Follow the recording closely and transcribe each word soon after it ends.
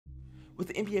With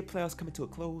the NBA playoffs coming to a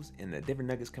close and the Denver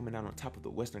Nuggets coming out on top of the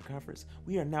Western Conference,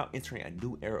 we are now entering a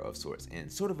new era of sorts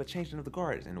and sort of a changing of the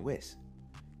guards in the West.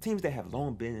 Teams that have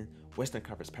long been Western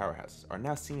Conference powerhouses are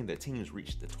now seeing their teams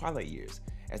reach the twilight years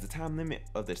as the time limit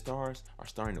of their stars are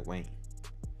starting to wane.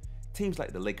 Teams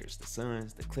like the Lakers, the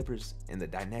Suns, the Clippers, and the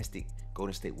dynastic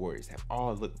Golden State Warriors have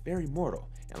all looked very mortal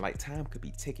and like time could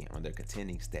be ticking on their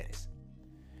contending status.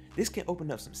 This can open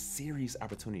up some serious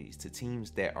opportunities to teams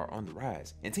that are on the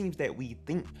rise, and teams that we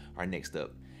think are next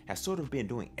up have sort of been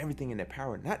doing everything in their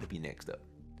power not to be next up.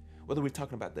 Whether we're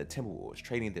talking about the Timberwolves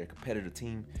trading their competitive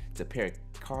team to pair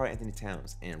Karl Anthony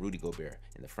Towns and Rudy Gobert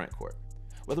in the front court,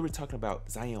 whether we're talking about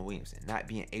Zion Williamson not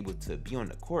being able to be on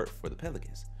the court for the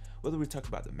Pelicans, whether we're talking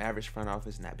about the Mavericks front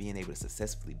office not being able to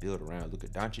successfully build around Luka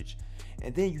Doncic,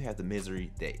 and then you have the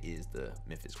misery that is the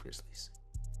Memphis Grizzlies.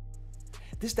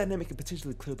 This dynamic can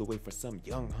potentially clear the way for some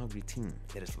young, hungry team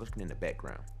that is lurking in the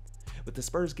background. With the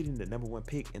Spurs getting the #1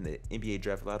 pick in the NBA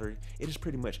draft lottery, it is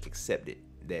pretty much accepted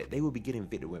that they will be getting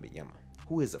Victor Wembanyama,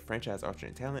 who is a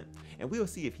franchise-altering talent, and we will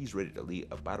see if he's ready to lead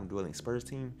a bottom-dwelling Spurs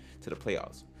team to the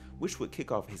playoffs, which would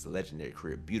kick off his legendary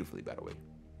career beautifully, by the way.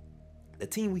 The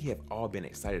team we have all been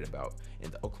excited about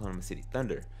in the Oklahoma City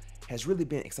Thunder has really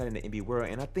been exciting in the NBA world,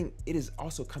 and I think it is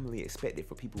also commonly expected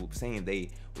for people saying they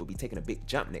will be taking a big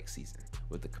jump next season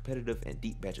with the competitive and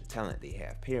deep batch of talent they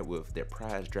have, paired with their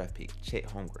prize draft pick Chet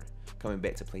Holmgren coming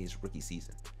back to play his rookie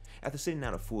season after sitting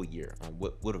out a full year on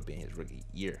what would have been his rookie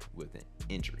year with an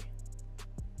injury.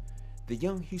 The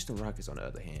young Houston Rockets, on the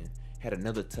other hand, had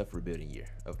another tough rebuilding year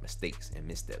of mistakes and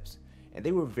missteps, and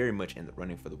they were very much in the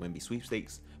running for the Wemby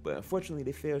sweepstakes, but unfortunately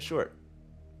they fell short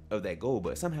of that goal.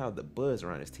 But somehow the buzz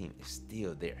around this team is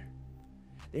still there.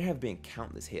 There have been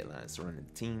countless headlines surrounding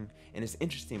the team, and it's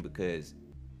interesting because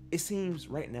it seems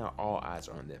right now all eyes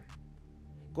are on them.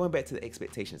 Going back to the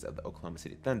expectations of the Oklahoma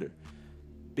City Thunder,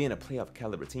 being a playoff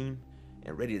caliber team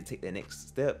and ready to take their next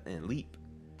step and leap,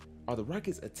 are the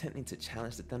Rockets attempting to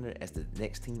challenge the Thunder as the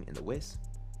next team in the West?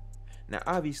 Now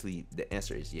obviously the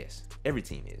answer is yes, every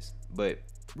team is, but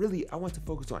really I want to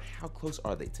focus on how close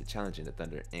are they to challenging the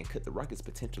Thunder, and could the Rockets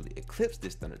potentially eclipse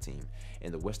this Thunder team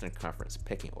in the Western Conference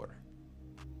pecking order?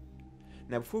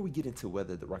 Now before we get into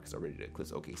whether the Rockets are ready to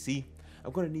eclipse OKC,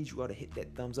 I'm going to need you all to hit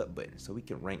that thumbs up button so we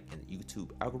can rank in the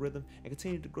YouTube algorithm and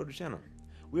continue to grow the channel.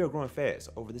 We are growing fast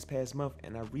over this past month,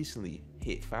 and I recently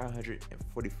hit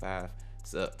 545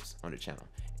 subs on the channel,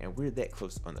 and we're that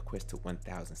close on the quest to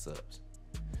 1,000 subs.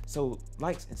 So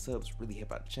likes and subs really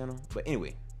help out the channel. But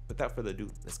anyway, without further ado,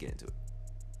 let's get into it.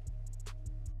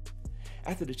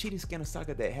 After the cheating scandal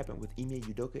saga that happened with Ime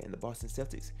Udoka and the Boston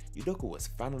Celtics, Udoka was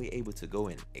finally able to go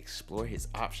and explore his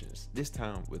options, this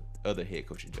time with other head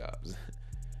coaching jobs.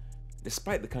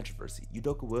 Despite the controversy,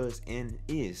 Udoka was and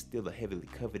is still a heavily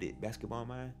coveted basketball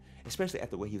mind, especially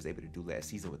after what he was able to do last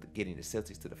season with getting the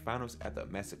Celtics to the finals after a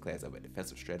masterclass of a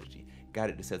defensive strategy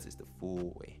guided the Celtics the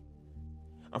full way.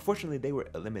 Unfortunately, they were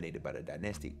eliminated by the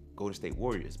dynastic Golden State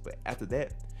Warriors, but after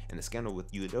that, and the scandal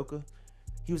with Udoka,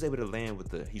 he was able to land with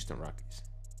the Houston Rockets.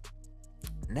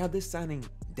 Now this signing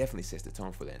definitely sets the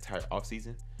tone for the entire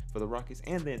offseason for the Rockets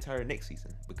and the entire next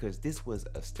season, because this was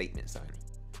a statement signing.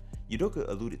 Udoka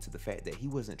alluded to the fact that he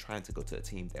wasn't trying to go to a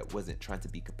team that wasn't trying to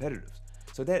be competitive,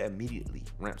 so that immediately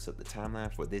ramps up the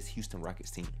timeline for this Houston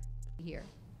Rockets team. Here.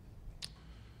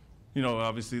 You know,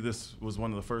 obviously this was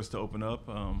one of the first to open up.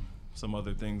 Some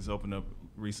other things opened up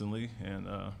recently, and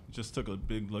just took a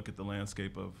big look at the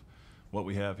landscape of what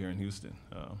we have here in Houston.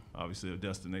 Obviously a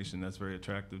destination that's very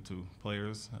attractive to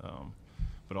players,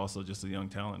 but also just a young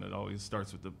talent. It always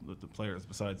starts with the players.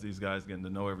 Besides these guys getting to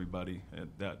know everybody, and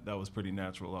that was pretty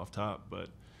natural off top, but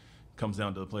comes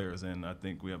down to the players, and I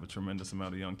think we have a tremendous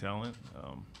amount of young talent.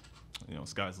 You know,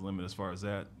 sky's the limit as far as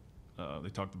that. They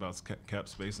talked about cap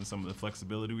space and some of the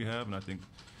flexibility we have, and I think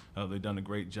they've done a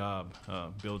great job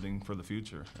building for the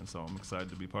future, and so I'm excited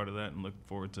to be part of that and look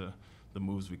forward to the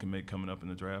moves we can make coming up in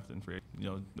the draft and free. You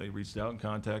know, they reached out and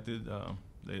contacted.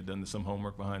 They had done some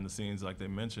homework behind the scenes, like they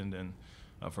mentioned, and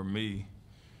for me,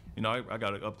 you know, I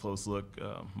got an up-close look.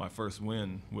 My first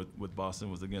win with Boston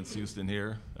was against Houston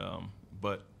here,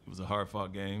 but it was a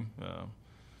hard-fought game.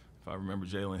 If I remember,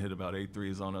 Jalen hit about 8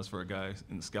 threes on us for a guy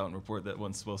in the scouting report that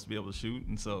wasn't supposed to be able to shoot,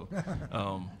 and so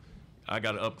I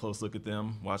got an up-close look at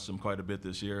them, watched them quite a bit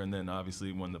this year, and then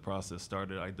obviously when the process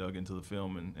started, I dug into the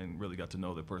film and really got to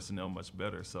know their personnel much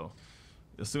better. So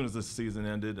as soon as the season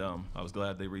ended, I was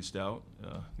glad they reached out,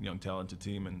 young, talented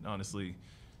team, and honestly,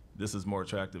 this is more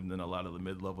attractive than a lot of the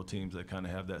mid-level teams that kind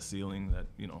of have that ceiling, that,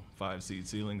 you know, 5-seed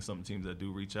ceiling. Some teams that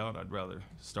do reach out, I'd rather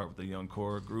start with a young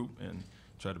core group and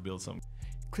try to build something.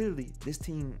 Clearly, this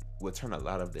team will turn a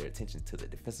lot of their attention to the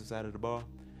defensive side of the ball,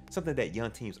 something that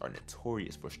young teams are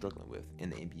notorious for struggling with in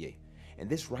the NBA, and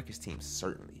this Rockets team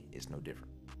certainly is no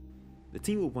different. The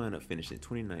team will wind up finishing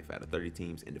 29th out of 30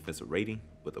 teams in defensive rating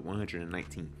with a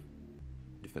 119th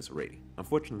defensive rating.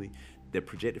 Unfortunately, their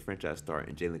projected franchise star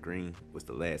in Jalen Green was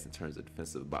the last in terms of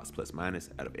defensive box plus minus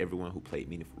out of everyone who played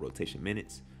meaningful rotation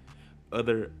minutes.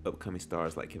 Other upcoming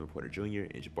stars like Kevin Porter Jr.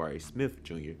 and Jabari Smith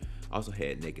Jr. also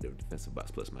had negative defensive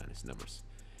box plus minus numbers.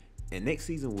 And next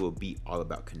season will be all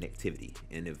about connectivity,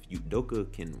 and if Udoka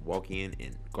can walk in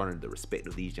and garner the respect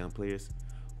of these young players,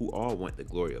 who all want the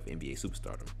glory of NBA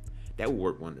superstardom, that will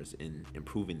work wonders in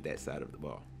improving that side of the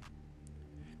ball.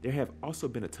 There have also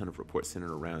been a ton of reports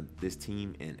centered around this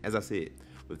team, and as I said,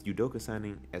 with Udoka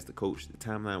signing as the coach, the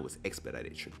timeline was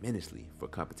expedited tremendously for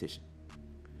competition.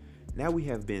 Now we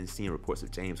have been seeing reports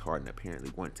of James Harden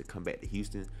apparently wanting to come back to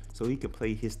Houston so he can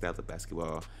play his style of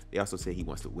basketball. They also say he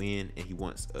wants to win and he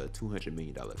wants a $200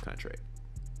 million contract.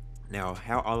 Now,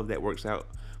 how all of that works out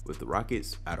with the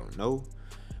Rockets, I don't know,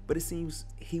 but it seems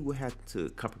he will have to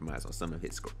compromise on some of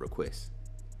his requests.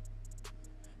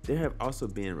 There have also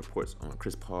been reports on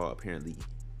Chris Paul. Apparently,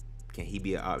 can he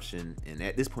be an option? And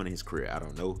at this point in his career, I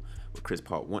don't know what Chris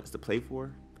Paul wants to play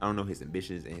for. I don't know his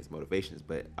ambitions and his motivations,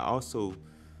 but I also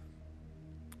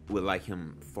would like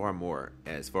him far more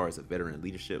as far as a veteran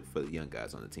leadership for the young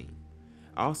guys on the team.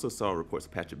 I also saw reports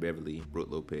of Patrick Beverley, Brook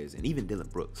Lopez, and even Dillon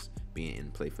Brooks being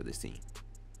in play for this team.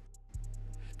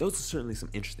 Those are certainly some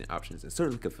interesting options and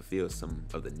certainly could fulfill some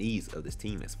of the needs of this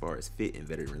team as far as fit and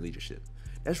veteran leadership.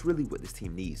 That's really what this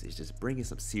team needs, is just bringing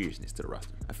some seriousness to the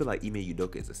roster. I feel like Ime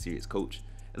Udoka is a serious coach,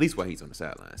 at least while he's on the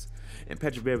sidelines. And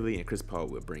Patrick Beverley and Chris Paul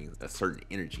will bring a certain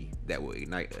energy that will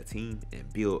ignite a team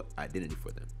and build identity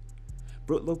for them.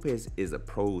 Brook Lopez is a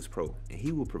pro's pro, and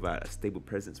he will provide a stable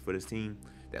presence for this team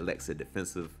that lacks a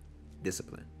defensive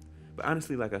discipline. But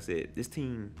honestly, like I said, this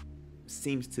team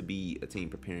seems to be a team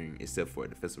preparing itself for a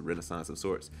defensive renaissance of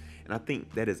sorts, and I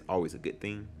think that is always a good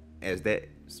thing, as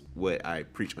that's what I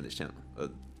preach on this channel,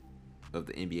 of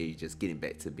the NBA just getting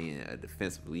back to being a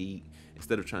defensive league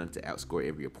instead of trying to outscore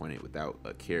every opponent without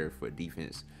a care for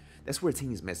defense. That's where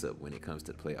teams mess up when it comes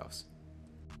to the playoffs.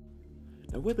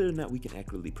 Now, whether or not we can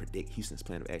accurately predict Houston's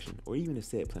plan of action, or even if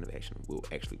said plan of action will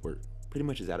actually work, pretty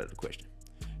much is out of the question.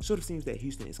 It sort of seems that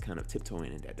Houston is kind of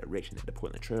tiptoeing in that direction that the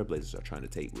Portland Trail Blazers are trying to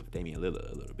take with Damian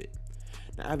Lillard a little bit.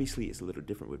 Now, obviously, it's a little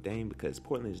different with Dame because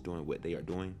Portland is doing what they are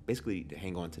doing, basically to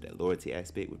hang on to that loyalty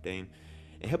aspect with Dame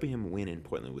and helping him win in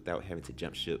Portland without having to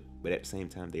jump ship, but at the same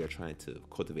time, they are trying to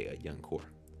cultivate a young core.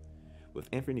 With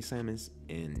Anthony Simons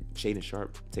and Shaedon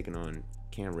Sharpe taking on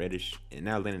Cam Reddish and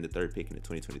now landing the third pick in the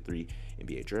 2023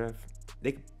 NBA draft,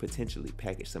 they could potentially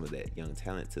package some of that young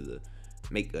talent to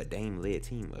make a Dame-led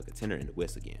team a contender in the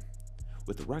West again.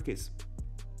 With the Rockets,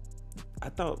 I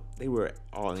thought they were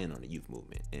all in on the youth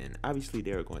movement, and obviously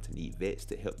they are going to need vets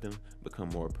to help them become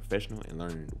more professional and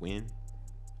learning to win,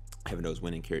 having those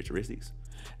winning characteristics.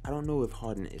 I don't know if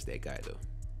Harden is that guy though.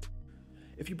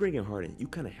 If you bring in Harden, you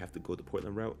kind of have to go the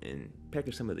Portland route and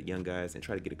package some of the young guys and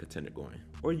try to get a contender going.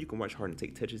 Or you can watch Harden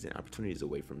take touches and opportunities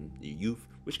away from the youth,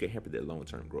 which can hamper their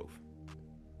long-term growth.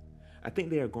 I think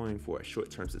they are going for a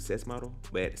short-term success model,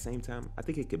 but at the same time, I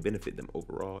think it could benefit them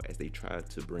overall as they try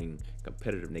to bring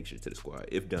competitive nature to the squad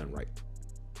if done right.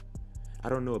 I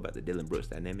don't know about the Dillon Brooks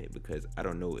dynamic because I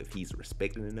don't know if he's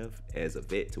respected enough as a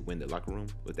vet to win the locker room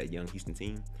with that young Houston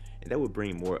team, and that would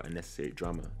bring more unnecessary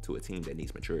drama to a team that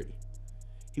needs maturity.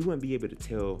 He wouldn't be able to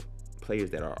tell players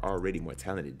that are already more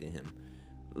talented than him.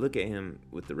 Look at him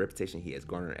with the reputation he has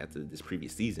garnered after this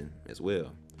previous season as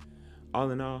well.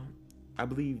 All in all, I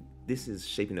believe this is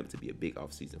shaping up to be a big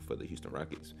offseason for the Houston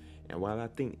Rockets. And while I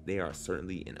think they are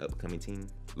certainly an upcoming team,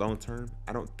 long term,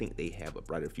 I don't think they have a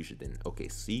brighter future than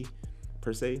OKC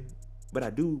per se. But I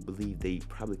do believe they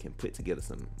probably can put together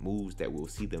some moves that will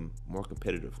see them more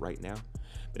competitive right now,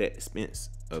 but at the expense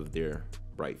of their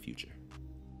bright future.